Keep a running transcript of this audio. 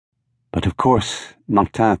course,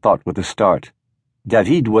 Martin thought with a start,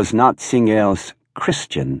 David was not Singer's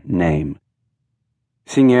Christian name.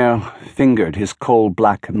 Singer fingered his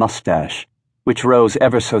coal-black mustache, which rose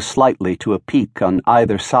ever so slightly to a peak on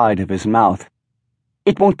either side of his mouth.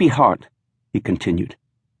 "It won't be hard," he continued.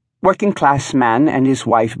 "Working-class man and his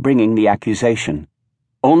wife bringing the accusation.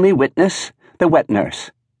 Only witness, the wet nurse.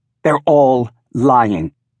 They're all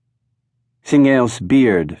lying." Singer's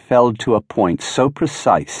beard fell to a point so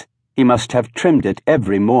precise he must have trimmed it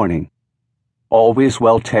every morning. Always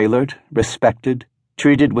well-tailored, respected,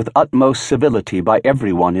 treated with utmost civility by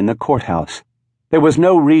everyone in the courthouse. There was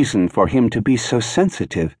no reason for him to be so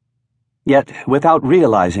sensitive. Yet, without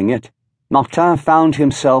realizing it, Martin found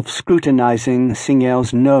himself scrutinizing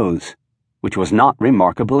Singer's nose, which was not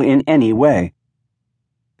remarkable in any way.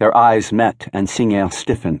 Their eyes met and Singer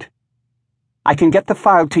stiffened. "I can get the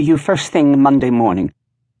file to you first thing Monday morning.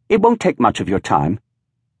 It won't take much of your time."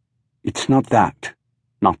 "It's not that,"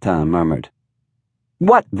 Martin murmured.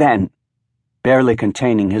 "What then?" Barely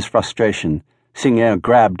containing his frustration, Singer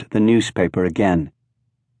grabbed the newspaper again.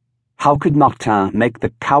 How could Martin make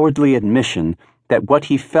the cowardly admission that what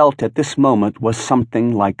he felt at this moment was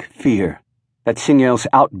something like fear, that Singer's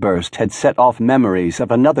outburst had set off memories of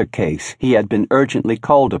another case he had been urgently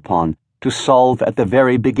called upon to solve at the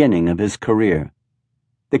very beginning of his career,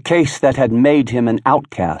 the case that had made him an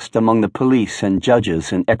outcast among the police and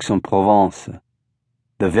judges in Aix-en-Provence,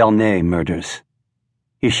 the Vernet murders.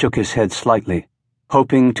 He shook his head slightly,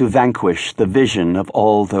 hoping to vanquish the vision of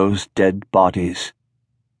all those dead bodies.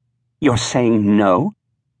 "You're saying no?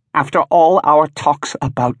 After all our talks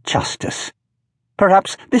about justice?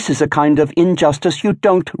 Perhaps this is a kind of injustice you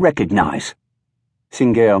don't recognize."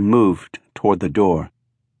 Singer moved toward the door.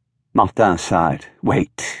 Martin sighed.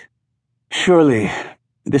 "Wait. Surely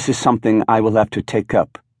this is something I will have to take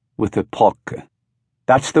up with the proc.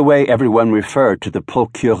 That's the way everyone referred to the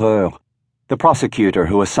procureur, the prosecutor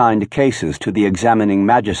who assigned cases to the examining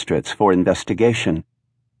magistrates for investigation."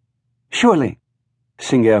 "Surely,"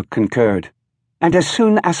 Singer concurred, "and as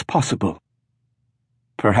soon as possible."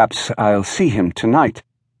 "Perhaps I'll see him tonight."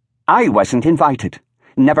 "I wasn't invited.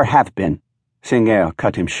 Never have been." Singer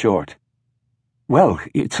cut him short. "Well,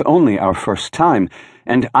 it's only our first time,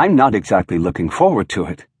 and I'm not exactly looking forward to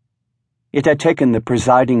it." It had taken the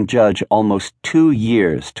presiding judge almost 2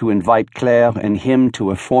 years to invite Claire and him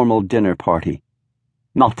to a formal dinner party.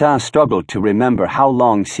 Martin struggled to remember how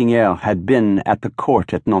long Singer had been at the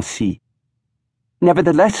court at Nancy.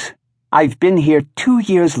 "Nevertheless, I've been here 2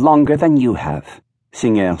 years longer than you have,"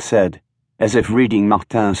 Singer said, as if reading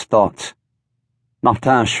Martin's thoughts.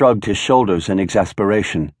 Martin shrugged his shoulders in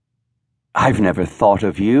exasperation. "I've never thought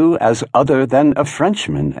of you as other than a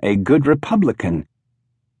Frenchman, a good Republican."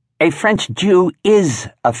 "A French Jew is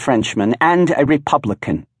a Frenchman and a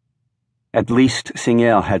Republican." At least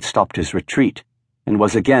Singer had stopped his retreat and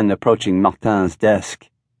was again approaching Martin's desk.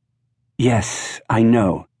 "Yes, I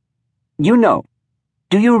know." "You know.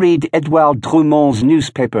 Do you read Edouard Drummond's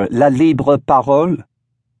newspaper La Libre Parole?"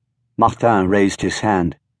 Martin raised his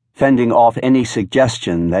hand, fending off any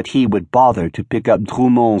suggestion that he would bother to pick up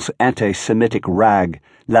Drummond's anti-Semitic rag,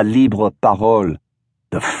 La Libre Parole,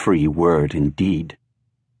 the free word indeed.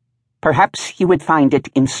 "Perhaps you would find it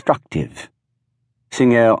instructive."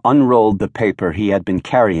 Singer unrolled the paper he had been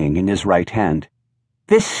carrying in his right hand.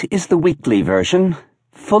 "This is the weekly version,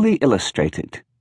 fully illustrated.